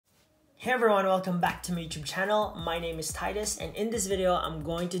Hey everyone, welcome back to my YouTube channel. My name is Titus, and in this video I'm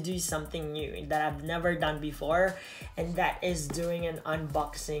going to do something new that I've never done before, and that is doing an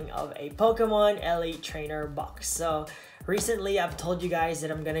unboxing of a Pokemon Elite Trainer box. So recently I've told you guys that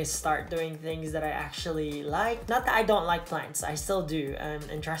I'm gonna start doing things that I actually like. Not that I don't like plants, I still do,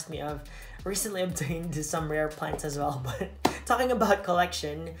 and trust me, I've recently obtained some rare plants as well. But talking about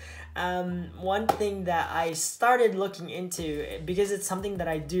collection, one thing that I started looking into, because it's something that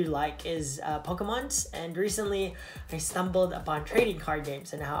I do like, is Pokemons. And recently I stumbled upon trading card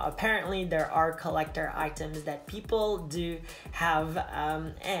games and how apparently there are collector items that people do have,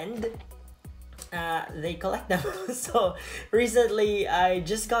 and they collect them. So recently I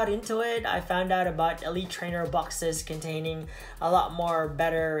just got into it. I found out about Elite Trainer boxes containing a lot more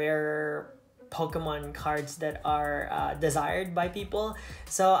better, rarer Pokemon cards that are desired by people.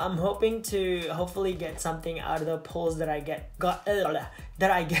 So I'm hoping to hopefully get something out of the pulls that I get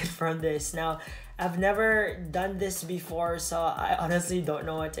from this. Now, I've never done this before, so I honestly don't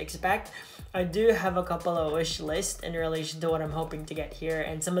know what to expect. I do have a couple of wish lists in relation to what I'm hoping to get here,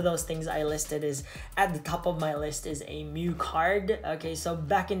 and some of those things I listed is at the top of my list is a Mew card. Okay, so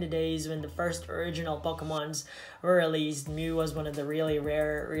back in the days when the first original Pokemons were released, Mew was one of the really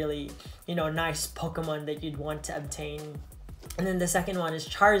rare, really, nice Pokemon that you'd want to obtain. And then the second one is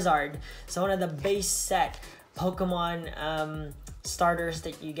Charizard. So one of the base set Pokemon starters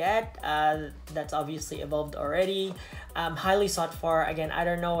that you get, that's obviously evolved already, highly sought for. Again, I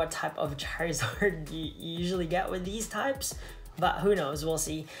don't know what type of Charizard you usually get with these types, but who knows, we'll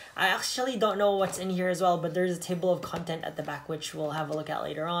see. I actually don't know what's in here as well, but there's a table of content at the back which we'll have a look at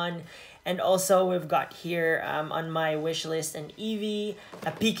later on. And also we've got here on my wish list an Eevee,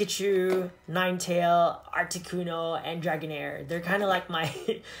 a Pikachu, Ninetale, Articuno, and Dragonair. They're kind of like my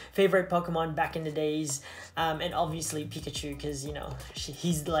favorite Pokemon back in the days. And obviously Pikachu, because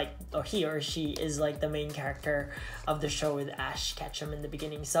he's like, or he or she is like the main character of the show with Ash Ketchum in the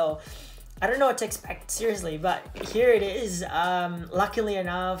beginning. So I don't know what to expect, seriously, but here it is. Luckily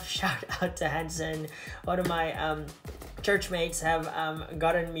enough, shout out to Hanson, one of my church mates have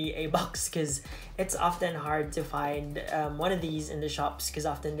gotten me a box, because it's often hard to find one of these in the shops, because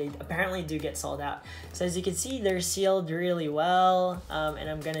often they apparently do get sold out. So as you can see, they're sealed really well, and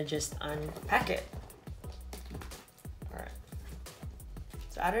I'm gonna just unpack it. Alright.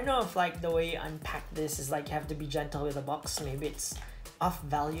 So I don't know if like the way you unpack this is like you have to be gentle with the box. Maybe it's off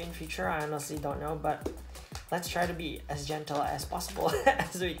value in future, I honestly don't know, but let's try to be as gentle as possible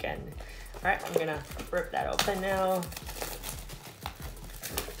as we can. Alright, I'm gonna rip that open now.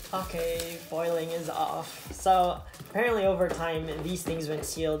 Okay, foiling is off. So apparently over time, these things when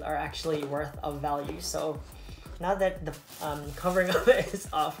sealed are actually worth of value. So now that the covering of it is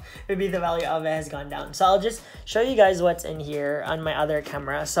off, maybe the value of it has gone down. So I'll just show you guys what's in here on my other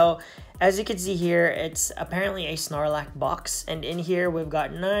camera. So as you can see here, it's apparently a Snorlax box, and in here we've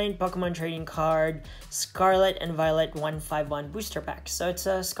got 9 Pokemon trading card Scarlet and Violet 151 booster packs. So it's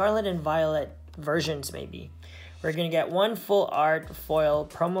a Scarlet and Violet versions maybe. We're gonna get 1 full art foil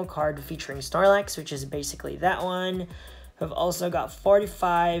promo card featuring Snorlax, which is basically that one. We've also got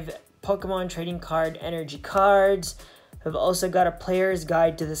 45 Pokemon trading card energy cards. We've also got a player's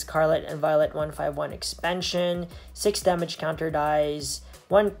guide to the Scarlet and Violet 151 expansion, 6 damage counter dies,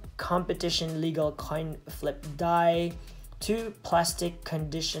 1 competition legal coin flip die, 2 plastic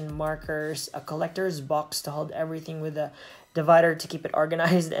condition markers, a collector's box to hold everything with a divider to keep it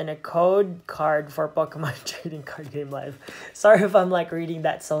organized, and a code card for Pokemon Trading Card Game Live. Sorry if I'm like reading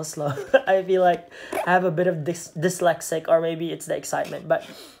that so slow. I feel like I have a bit of dyslexic, or maybe it's the excitement, but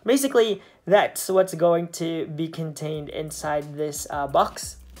basically that's what's going to be contained inside this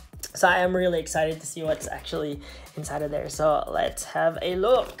box. So I am really excited to see what's actually inside of there. So let's have a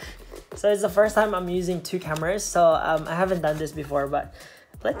look. So it's the first time I'm using 2 cameras, so I haven't done this before, but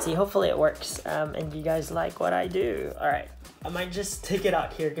let's see, hopefully it works, and you guys like what I do. Alright, I might just take it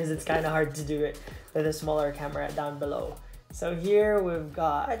out here because it's kind of hard to do it with a smaller camera down below. So here we've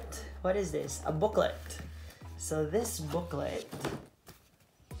got, what is this? A booklet. So this booklet,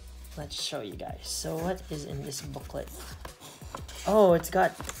 let's show you guys. So what is in this booklet? Oh, it's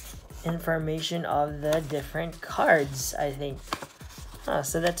got information of the different cards, I think.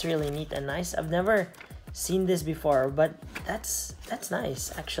 So that's really neat and nice. I've never seen this before, but that's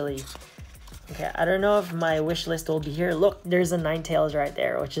nice actually. Okay, I don't know if my wish list will be here. Look, there's a Ninetales right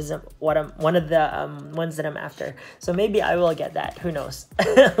there, which is one of the ones that I'm after. So maybe I will get that. Who knows?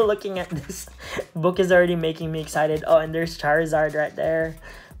 Looking at this book is already making me excited. Oh, and there's Charizard right there,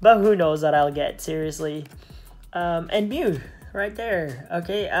 but who knows what I'll get, seriously. And Mew right there.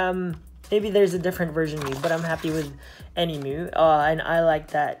 Okay, maybe there's a different version of Mew, but I'm happy with Anywho, and I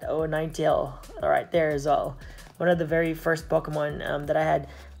like that. Oh, Ninetale right there as well. One of the very first Pokemon that I had.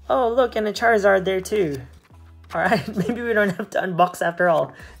 Oh, look, and a Charizard there too. Alright, maybe we don't have to unbox after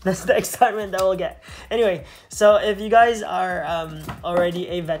all. That's the excitement that we'll get. Anyway, so if you guys are already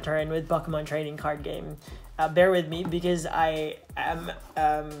a veteran with Pokemon trading card game, bear with me because I am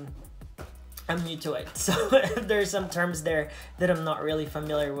I'm new to it. So if there's some terms there that I'm not really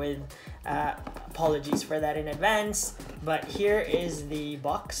familiar with, apologies for that in advance. But here is the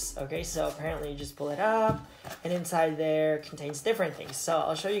box. Okay, so apparently you just pull it up, and inside there contains different things. So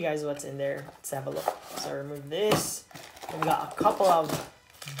I'll show you guys what's in there. Let's have a look. So remove this. We've got a couple of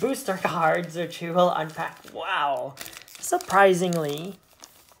booster cards which we will unpack. Wow, surprisingly,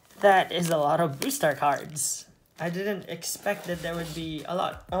 that is a lot of booster cards. I didn't expect that there would be a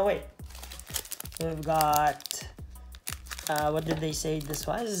lot. Oh wait, we've got what did they say this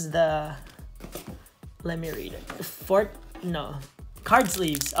was? The, let me read it. Card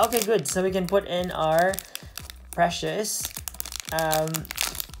sleeves. Okay, good. So we can put in our precious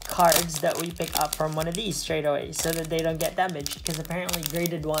cards that we pick up from one of these straight away so that they don't get damaged, because apparently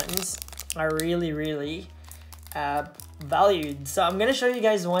graded ones are really valued. So I'm gonna show you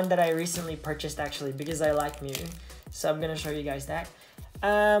guys one that I recently purchased actually because I like Mew. So I'm gonna show you guys that.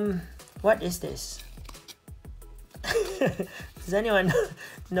 What is this? Does anyone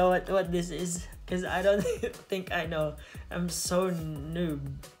know what this is? Because I don't think I know. I'm so noob.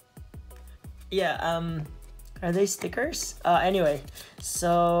 Yeah, are they stickers? Anyway,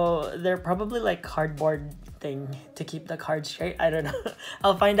 so they're probably like cardboard thing to keep the card straight. I don't know.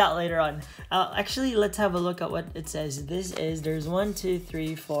 I'll find out later on. Actually, let's have a look at what it says. There's 1, 2,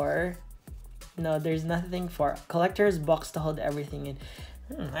 3, 4. No, there's nothing for collector's box to hold everything in.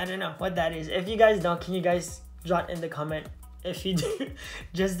 I don't know what that is. If you guys know, can you guys jot in the comment if you do,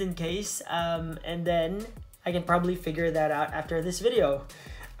 just in case, and then I can probably figure that out after this video.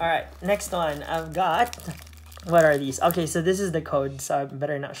 All right, next one I've got. What are these? Okay, so this is the code, so I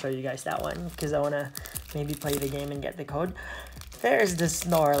better not show you guys that one because I want to maybe play the game and get the code. There's the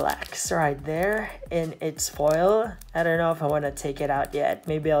Snorlax right there in its foil. I don't know if I want to take it out yet.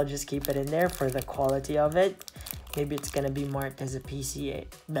 Maybe I'll just keep it in there for the quality of it. Maybe it's gonna be marked as a PSA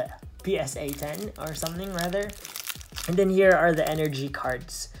 10 or something rather. And then here are the energy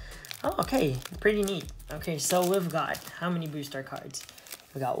cards. Oh, okay, pretty neat. Okay, so we've got how many booster cards?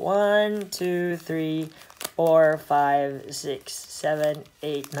 We got 1, 2, 3, 4, 5, 6, 7,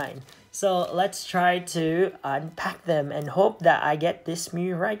 8, 9. So let's try to unpack them and hope that I get this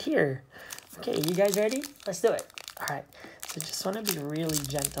Mew right here. Okay, you guys ready? Let's do it. All right, so just want to be really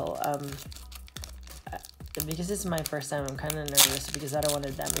gentle. Because it's my first time, I'm kind of nervous because I don't want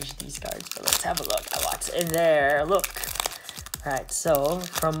to damage these cards. But let's have a look at what's in there. Look. Alright, so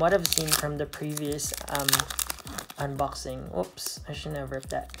from what I've seen from the previous unboxing, whoops, I shouldn't have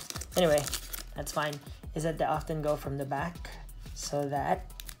ripped that. Anyway, that's fine. Is that they often go from the back so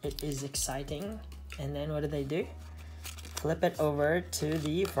that it is exciting. And then what do? Flip it over to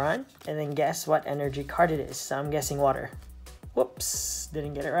the front and then guess what energy card it is. So I'm guessing water. Whoops,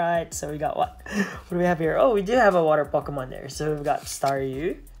 didn't get it right. So we got what? What do we have here? Oh, we do have a water Pokemon there. So we've got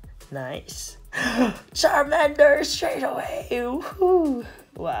Staryu. Nice. Charmander straight away. Woohoo.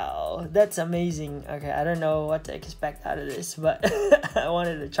 Wow, that's amazing. Okay, I don't know what to expect out of this, but I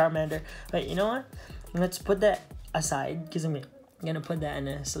wanted a Charmander. But you know what? Let's put that aside because I'm gonna put that in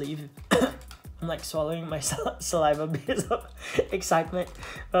a sleeve. I'm like swallowing my saliva because of excitement.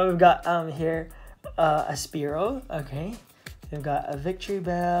 But we've got here a Spearow. Okay. We've got a Victory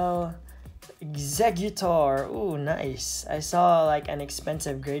Bell, Executor. Ooh, nice. I saw like an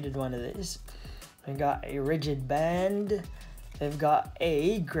expensive graded one of these. We got a Rigid Band. We've got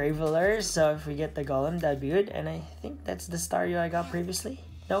a Graveler. So if we get the Golem, that'd be good. And I think that's the Staryu I got previously.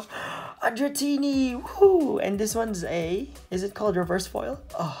 No, a Dratini. Woo! And this one's a. Is it called Reverse Foil?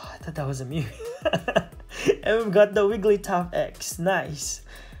 Oh, I thought that was a Mew. And we've got the Wigglytuff X. Nice.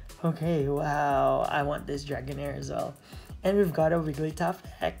 Okay. Wow. I want this Dragonair as well. And we've got a Wigglytuff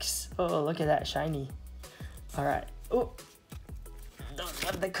X. Oh, look at that, shiny. Alright. Oh, don't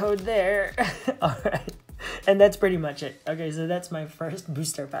want the code there. Alright. And that's pretty much it. Okay, so that's my first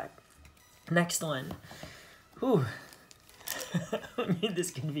booster pack. Next one. Whew. I mean,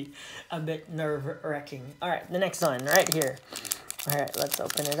 this can be a bit nerve-wracking. Alright, the next one right here. Alright, let's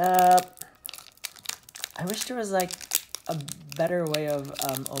open it up. I wish there was like a better way of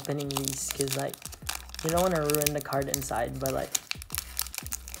opening these, because like you don't want to ruin the card inside, but like,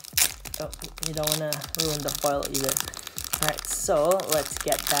 oh, you don't want to ruin the foil either. Alright, so let's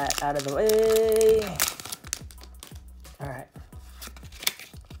get that out of the way. Alright.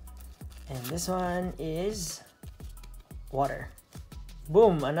 And this one is water.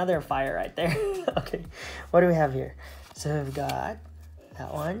 Boom, another fire right there. Okay, what do we have here? So we've got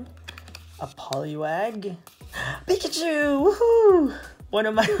that one, a Poliwag, Pikachu, woohoo! One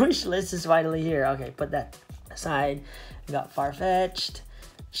of my wish lists is finally here. Okay, put that aside. We got Farfetch'd,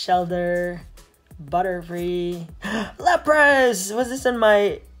 Shelter, Butterfree, Lapras!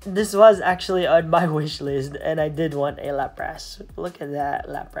 This was actually on my wish list, and I did want a Lapras. Look at that,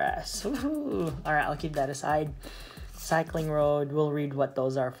 Lapras. Alright, I'll keep that aside. Cycling Road, we'll read what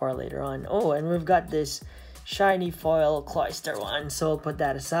those are for later on. Oh, and we've got this shiny foil Cloyster one, so we'll put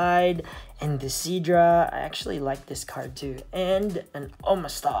that aside. And the Seadra, I actually like this card too. And an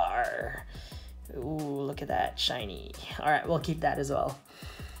Omastar. Ooh, look at that, shiny. Alright, we'll keep that as well.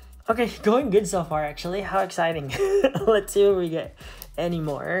 Okay, going good so far actually. How exciting. Let's see if we get any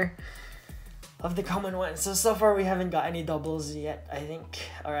more of the common ones. So far we haven't got any doubles yet, I think.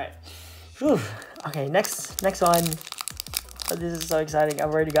 Alright. Okay, next one. Oh, this is so exciting.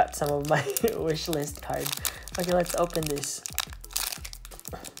 I've already got some of my wish list cards. Okay, let's open this.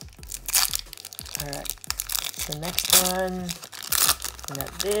 Alright. So next one. We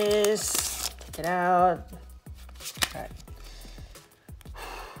got this. Take it out. Alright.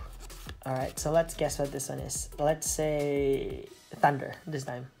 Alright, so let's guess what this one is. Let's say Thunder this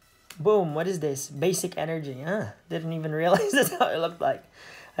time. Boom, what is this? Basic Energy. Didn't even realize that's how it looked like.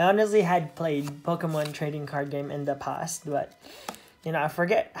 I honestly had played Pokemon trading card game in the past, but you know, I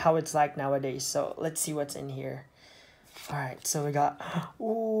forget how it's like nowadays. So let's see what's in here. Alright, so we got,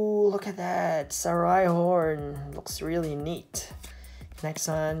 ooh, look at that, Sarai Horn. Looks really neat. Next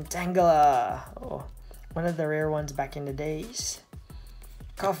one, Tangela. Oh, one of the rare ones back in the days.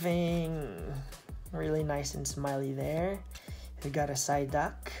 Coughing. Really nice and smiley there. We got a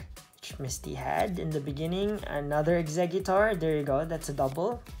Psyduck, which Misty had in the beginning. Another Executor. There you go. That's a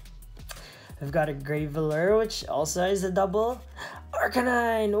double. We've got a Graveler, which also is a double.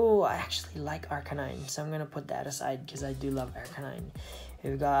 Arcanine. Oh, I actually like Arcanine, so I'm going to put that aside because I do love Arcanine.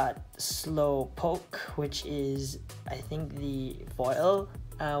 We've got Slowpoke, which is, I think, the foil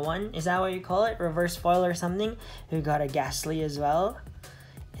one. Is that what you call it? Reverse foil or something. We've got a Ghastly as well.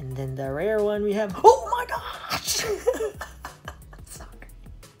 And then the rare one we have... Oh my gosh! Sorry.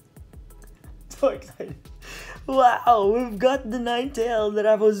 So excited. Wow, we've got the Ninetale that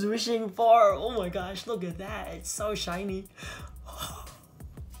I was wishing for. Oh my gosh, look at that. It's so shiny.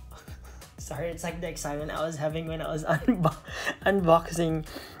 Sorry, it's like the excitement I was having when I was unboxing,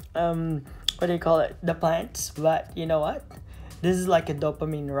 what do you call it? The plants. But you know what? This is like a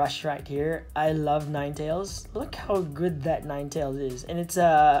dopamine rush right here. I love Ninetales. Look how good that Ninetales is. And it's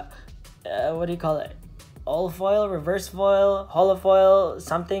a, what do you call it? All foil, reverse foil, holo foil,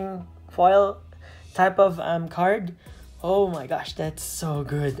 something foil type of card. Oh my gosh, that's so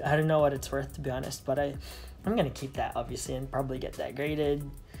good. I don't know what it's worth, to be honest, but I'm gonna keep that obviously and probably get that graded.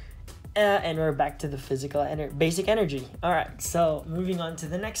 And we're back to the physical basic energy. Alright, so moving on to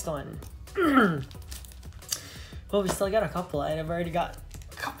the next one. Well, we still got a couple, and I've already got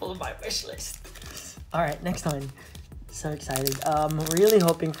a couple of my wish list. Alright, next one. So excited. Really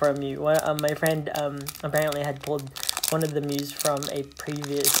hoping for a Mew. My friend apparently had pulled one of the Mews from a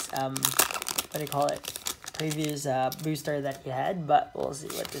previous what do you call it? Previous booster that he had, but we'll see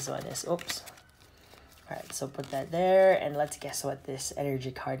what this one is. Oops. Alright, so put that there, and let's guess what this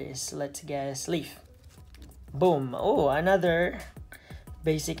energy card is. Let's guess Leaf. Boom. Oh, another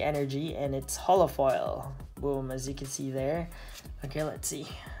basic energy, and it's holofoil. Boom, as you can see there. Okay, let's see.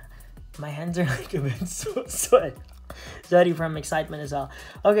 My hands are like a bit sweaty from excitement as well.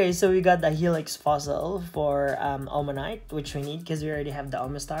 Okay, so we got the Helix Fossil for Omanite, which we need because we already have the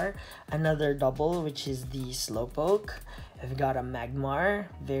Omastar. Another double, which is the Slowpoke. We've got a Magmar,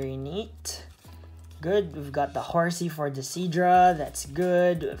 very neat. Good. We've got the Horsey for the Seadra, that's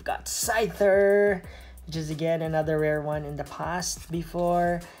good. We've got Scyther, which is again another rare one in the past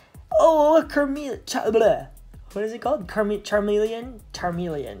before. Oh, a what is it called? Charmeleon?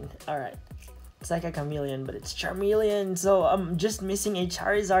 Charmeleon. Alright. It's like a chameleon, but it's Charmeleon. So I'm just missing a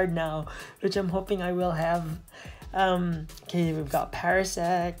Charizard now, which I'm hoping I will have. Okay, we've got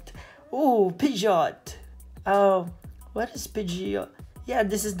Parasect. Ooh, Pidgeot. Oh, what is Pidgeot? Yeah,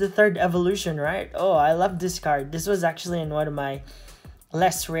 this is the third evolution, right? Oh, I love this card. This was actually in one of my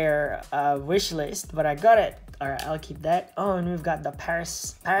less rare wish list, but I got it. Alright, I'll keep that. Oh, and we've got the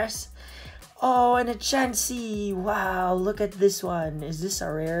Paris. Oh, and a Chansey. Wow, look at this one. Is this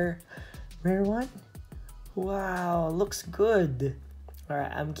a rare one? Wow, looks good.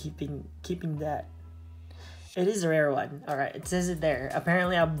 Alright, I'm keeping that. It is a rare one. Alright, it says it there.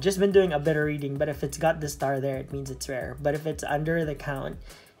 Apparently, I've just been doing a bit of reading, but if it's got the star there, it means it's rare. But if it's under the count,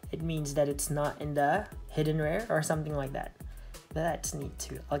 it means that it's not in the hidden rare or something like that. That's neat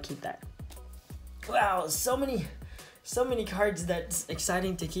too. I'll keep that. Wow, so many cards that's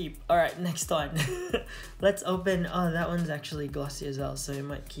exciting to keep. All right, next one. Let's open. Oh, that one's actually glossy as well, so you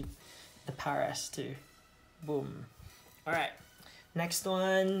might keep the Paras too. Boom. All right, next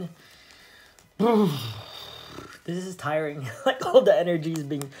one. This is tiring. Like all the energy is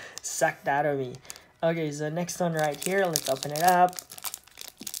being sucked out of me. Okay, so next one right here. Let's open it up.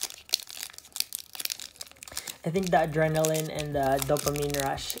 I think the adrenaline and the dopamine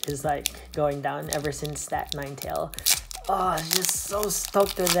rush is like going down ever since that Ninetale. Oh, I'm just so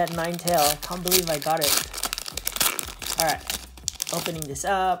stoked with that Ninetale. I can't believe I got it. Alright, opening this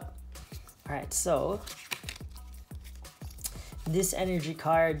up. Alright, so these energy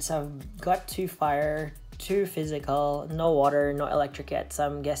cards have got 2 fire, 2 physical, no water, no electric yet, so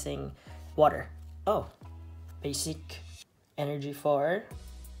I'm guessing water. Oh, basic energy for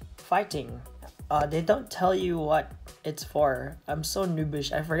fighting. They don't tell you what it's for. I'm so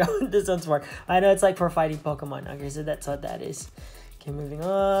noobish. I forgot what this one's for. I know it's like for fighting Pokemon. Okay, so that's what that is. Okay, moving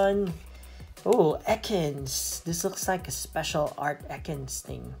on. Oh, Ekans. This looks like a special art Ekans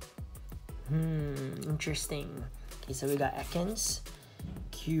thing. Interesting. Okay, so we got Ekans,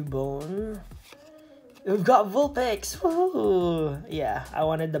 Cubone. We've got Vulpix. Woohoo! Yeah, I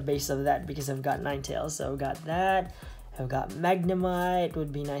wanted the base of that because I've got Ninetales, so I've got that. I've got Magnemite.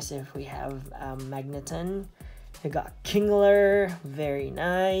 Would be nice if we have Magneton. We got Kingler. Very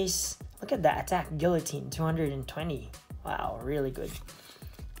nice. Look at that attack. Guillotine. 220. Wow, really good.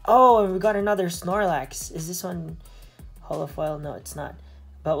 Oh, and we got another Snorlax. Is this one holofoil? No, it's not.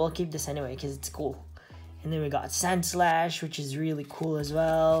 But we'll keep this anyway because it's cool. And then we got Sandslash, which is really cool as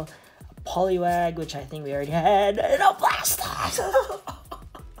well. A Poliwag, which I think we already had. And a Blastoise.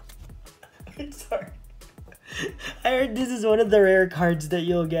 I'm sorry. I heard this is one of the rare cards that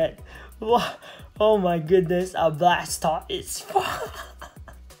you'll get. Oh my goodness, a Blastoise.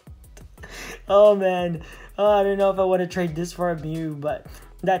 Oh man. Oh, I don't know if I want to trade this for a Mew, but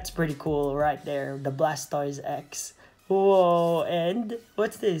that's pretty cool right there. The Blastoise X. Whoa, and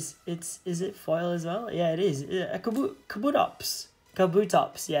what's this? Is it foil as well? Yeah, it is. A Kabutops.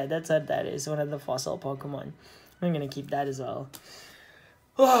 Kabutops. Yeah, that's what that is. One of the fossil Pokemon. I'm gonna keep that as well.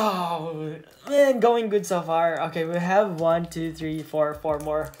 Oh man, going good so far. Okay, we have 1, 2, 3, 4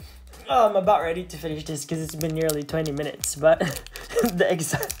 more. Oh, I'm about ready to finish this because it's been nearly 20 minutes, but the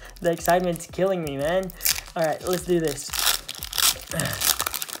excitement's killing me, man. All right, let's do this.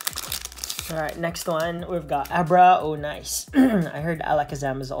 All right, next one we've got Abra. Oh, nice. I heard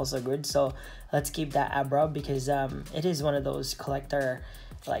Alakazam is also good, so let's keep that Abra because it is one of those collector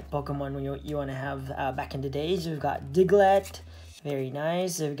like Pokemon when you want to have back in the days. We've got Diglett. Very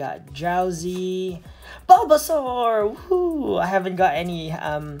nice. We've got Drowsy, Bulbasaur. Woohoo! I haven't got any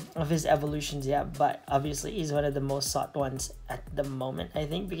of his evolutions yet, but obviously he's one of the most sought ones at the moment, I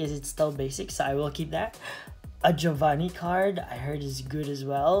think, because it's still basic, so I will keep that. A Giovanni card, I heard is good as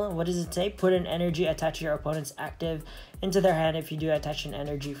well. What does it say? Put an energy attached to your opponent's active into their hand. If you do, attach an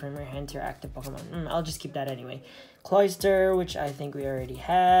energy from your hand to your active Pokemon. I'll just keep that anyway. Cloyster, which I think we already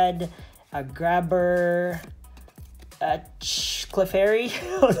had. A Grabber. Clefairy.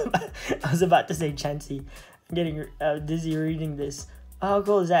 I was about to say Chansey. I'm getting dizzy reading this. How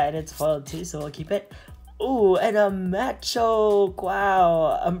cool is that? And it's foiled too, so we'll keep it. Ooh, and a Machoke.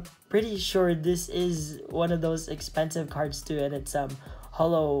 Wow, I'm pretty sure this is one of those expensive cards too, and it's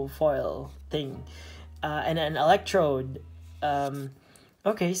holo foil thing. And an Electrode.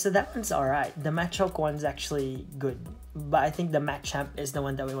 Okay, so that one's alright. The Machoke one's actually good, but I think the Machamp is the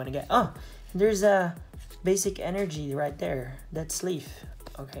one that we want to get. Oh, there's a basic energy right there. That's Leaf.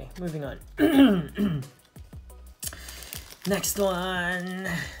 Okay, moving on. Next one.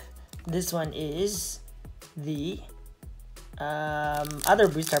 This one is the other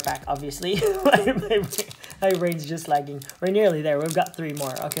booster pack, obviously. my brain's just lagging. We're nearly there. We've got 3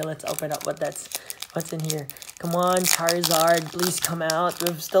 more. Okay, let's open up what's in here. Come on, Charizard, please come out.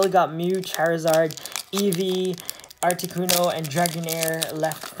 We've still got Mew, Charizard, Eevee, Articuno, and Dragonair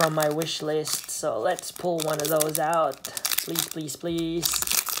left from my wish list. So let's pull one of those out. Please, please, please.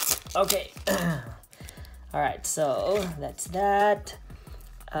 Okay. Alright, so that's that.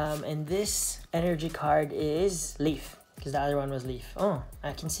 And this energy card is Leaf, because the other one was Leaf. Oh,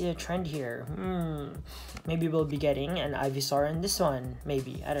 I can see a trend here. Maybe we'll be getting an Ivysaur in this one.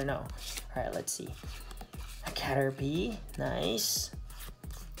 Maybe. I don't know. Alright, let's see. A Caterpie. Nice.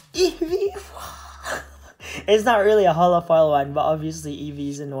 Eevee. It's not really a holofoil one, but obviously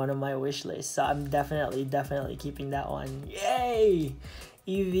Eevee's in one of my wish lists, so I'm definitely keeping that one. Yay!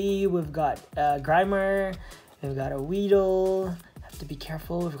 Eevee, we've got Grimer, we've got a Weedle, Have to be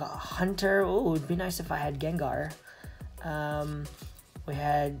careful. We've got Hunter. Oh, it'd be nice if I had Gengar. We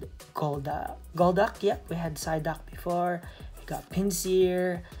had Golduck. Yep, we had Psyduck before. We got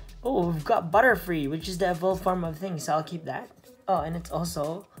Pinsir. Oh, we've got Butterfree, which is the evolved form of things, so I'll keep that. Oh, and it's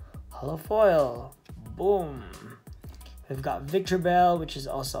also Holofoil. Boom. We've got Victreebel, which is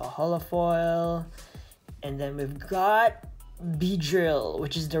also a Holofoil. And then we've got Beedrill,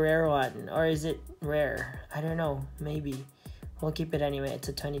 which is the rare one. Or is it rare? I don't know. Maybe. We'll keep it anyway. It's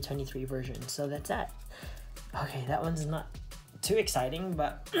a 2023 version. So that's that. Okay, that one's not too exciting,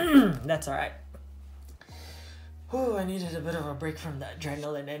 but that's alright. Oh, I needed a bit of a break from the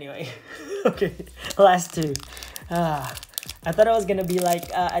adrenaline anyway. Okay, last two. I thought it was gonna be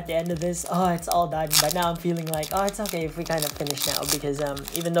like at the end of this, oh, it's all done. But now I'm feeling like, oh, it's okay if we kind of finish now, because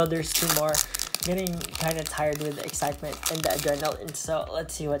even though there's two more, getting kind of tired with the excitement and the adrenaline. So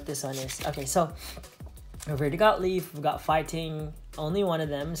let's see what this one is. Okay, so we've already got Leaf, we've got Fighting, only one of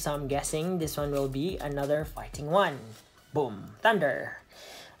them. So I'm guessing this one will be another Fighting one. Boom, Thunder.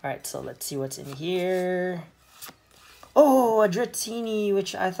 All right, so let's see what's in here. Oh, a Dratini,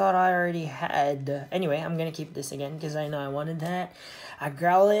 which I thought I already had. Anyway, I'm gonna keep this again because I know I wanted that. A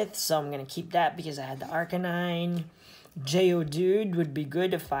Growlithe, so I'm gonna keep that because I had the Arcanine. Geodude would be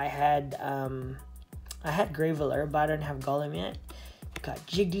good if I had Graveler, but I don't have Golem yet. Got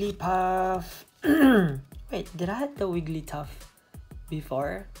Jigglypuff. Wait, did I have the Wigglytuff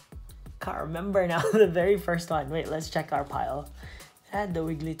before? Can't remember now. The very first one. Wait, let's check our pile. I had the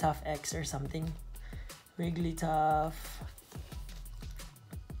Wigglytuff X or something. Wigglytuff.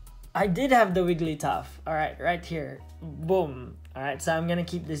 I did have the Wigglytuff. Alright, right here. Boom. Alright, so I'm gonna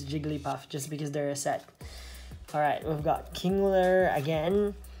keep this Jigglypuff just because they're a set. Alright, we've got Kingler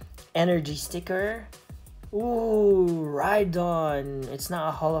again. Energy Sticker. Ooh, Rhydon. It's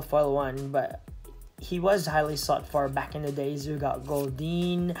not a holofoil one, but he was highly sought for back in the days. We got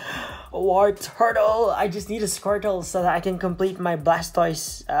Goldeen. Wartortle. I just need a Squirtle so that I can complete my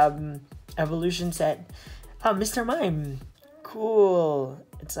Blastoise evolution set. Oh, Mr. Mime. Cool.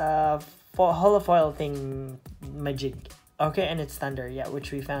 It's a holofoil thing, Magic. Okay, and it's Thunder, yeah,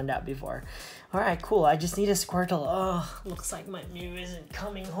 which we found out before. Alright, cool. I just need a Squirtle. Oh, looks like my Mew isn't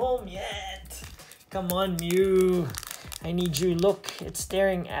coming home yet. Come on, Mew. I need you. Look, it's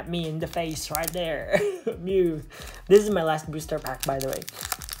staring at me in the face right there. Mew. This is my last booster pack, by the way.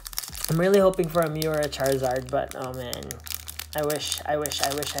 I'm really hoping for a Mew or a Charizard, but oh man. I wish I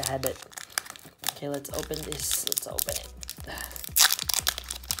had it. Okay, let's open this. Let's open it.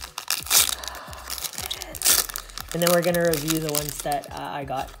 And then we're gonna review the ones that I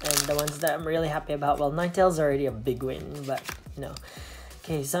got and the ones that I'm really happy about. Well, Ninetale's already a big win, but you know.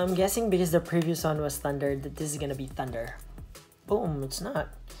 Okay, so I'm guessing because the previous one was Thunder that this is gonna be Thunder. Boom, it's not.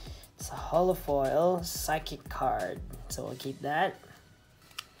 It's a holofoil psychic card, so we'll keep that.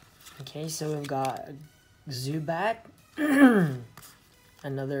 Okay, so we've got Zubat,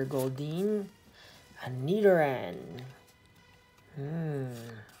 another Goldeen, a Nidoran.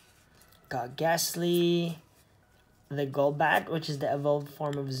 Got Ghastly, the Golbat, which is the evolved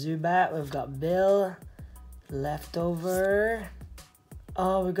form of Zubat. We've got Bill, Leftover.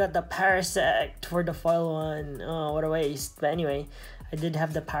 Oh, we got the Parasect for the foil one. Oh, what a waste. But anyway, I did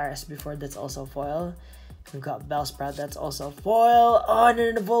have the Paras before. That's also foil. We've got Bellsprout. That's also foil. Oh, and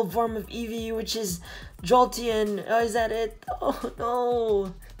an evolved form of Eevee, which is Jolteon. Oh, is that it? Oh,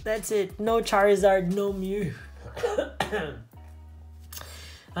 no. That's it. No Charizard, no Mew.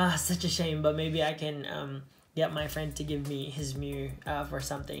 Such a shame. But maybe I can get my friend to give me his Mew for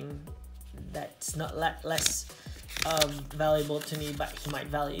something that's not less valuable to me, but he might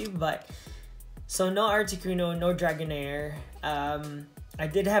value. But so no Articuno, no Dragonair. I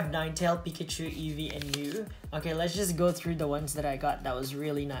did have Ninetale, Pikachu, Eevee, and Mew. Okay, let's just go through the ones that I got that was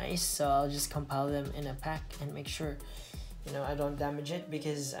really nice. So I'll just compile them in a pack and make sure, you know, I don't damage it,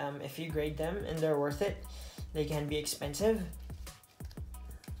 because if you grade them and they're worth it, they can be expensive.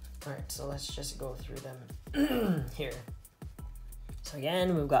 Alright, so let's just go through them here. So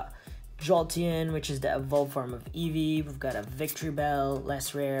again, we've got Jolteon, which is the evolved form of Eevee. We've got a Victreebel,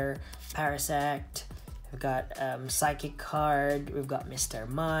 less rare, Parasect. We've got Psychic card. We've got Mr.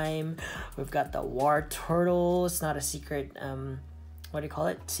 Mime. We've got the Wartortle. It's not a secret, what do you call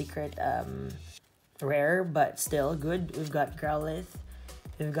it? Secret rare, but still good. We've got Growlithe.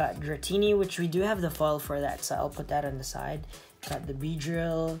 We've got Dratini, which we do have the foil for that, so I'll put that on the side. Got the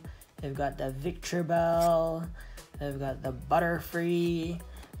Beedrill. We've got the Victreebel. We've got the Butterfree.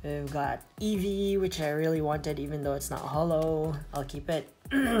 We've got Eevee, which I really wanted, even though it's not holo. I'll keep it.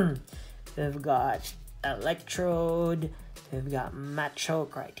 We've got Electrode. We've got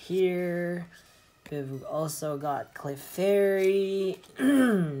Machoke right here. We've also got Clefairy.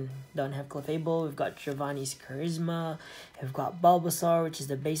 Don't have Clefable. We've got Giovanni's Charisma. We've got Bulbasaur, which is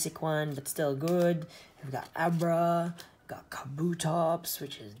the basic one, but still good. We've got Abra. We've got Kabutops,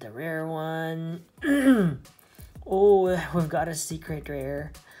 which is the rare one. Oh, we've got a secret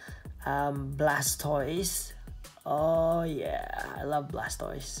rare. Blastoise. Oh yeah, I love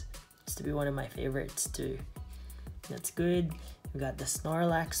Blastoise. Used to be one of my favorites too. That's good. We got the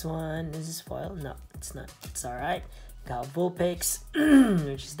Snorlax one. Is this foil? No, it's not. It's alright. Got Vulpix,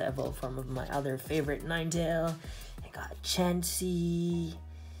 which is the evolved form of my other favorite Ninetale. I got Chansey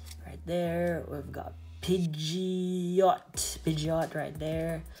right there. We've got Pidgeot right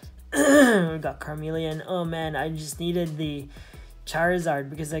there. We've got Charmeleon. Oh man, I just needed the Charizard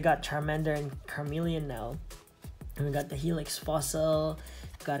because I got Charmander and Charmeleon now. And we got the Helix Fossil.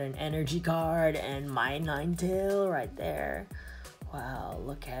 Got an energy card and my Ninetale right there. Wow,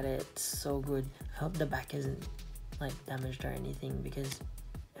 look at it, so good. I hope the back isn't like damaged or anything, because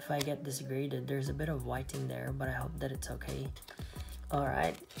if I get this graded, there's a bit of whiting there, but I hope that it's okay.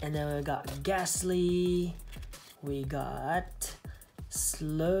 Alright, and then we got Ghastly. We got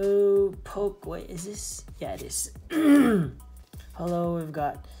Slowpoke. Wait, is this? Yeah, it is. Hello, we've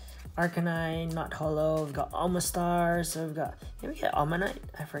got Arcanine, not Hollow. We've got Almastar. So we've got, did we get Almanite?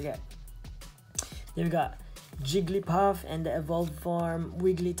 I forget. Then we got Jigglypuff and the evolved form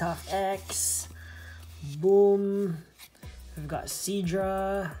Wigglytuff X. Boom. We've got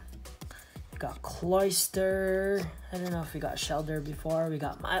Seadra. We've got Cloyster. I don't know if we got Shelder before. We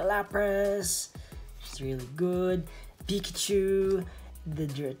got my Lapras, which is really good. Pikachu. The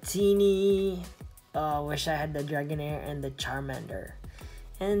Dratini. Oh, wish I had the Dragonair and the Charmander.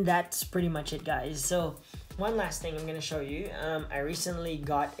 And that's pretty much it, guys. So one last thing I'm gonna show you. I recently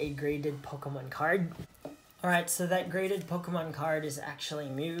got a graded Pokemon card. Alright, so that graded Pokemon card is actually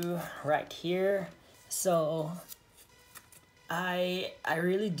Mew right here. So I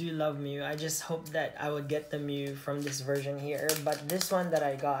really do love Mew. I just hope that I would get the Mew from this version here. But this one that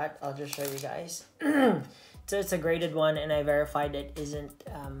I got, I'll just show you guys. So it's a graded one, and I verified it isn't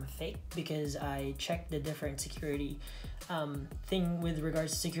fake because I checked the different security thing with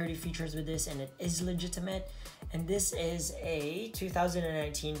regards to security features with this, and it is legitimate. And this is a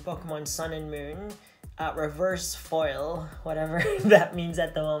 2019 Pokemon Sun and Moon reverse foil, whatever that means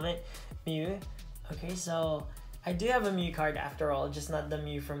at the moment, Mew. Okay, so I do have a Mew card after all, just not the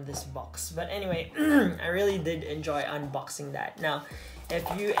Mew from this box. But anyway, I really did enjoy unboxing that. Now, if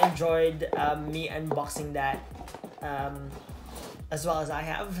you enjoyed me unboxing that as well as I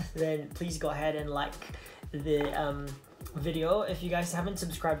have, then please go ahead and like the video. If you guys haven't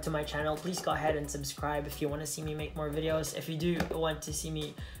subscribed to my channel, please go ahead and subscribe if you want to see me make more videos. If you do want to see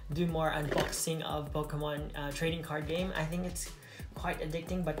me do more unboxing of Pokemon trading card game, I think it's quite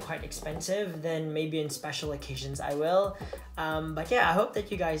addicting but quite expensive, then maybe in special occasions I will. But yeah, I hope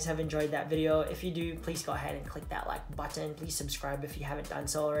that you guys have enjoyed that video. If you do, please go ahead and click that like button. Please subscribe if you haven't done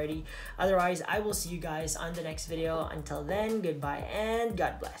so already. Otherwise, I will see you guys on the next video. Until then, goodbye and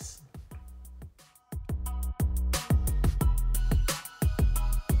God bless.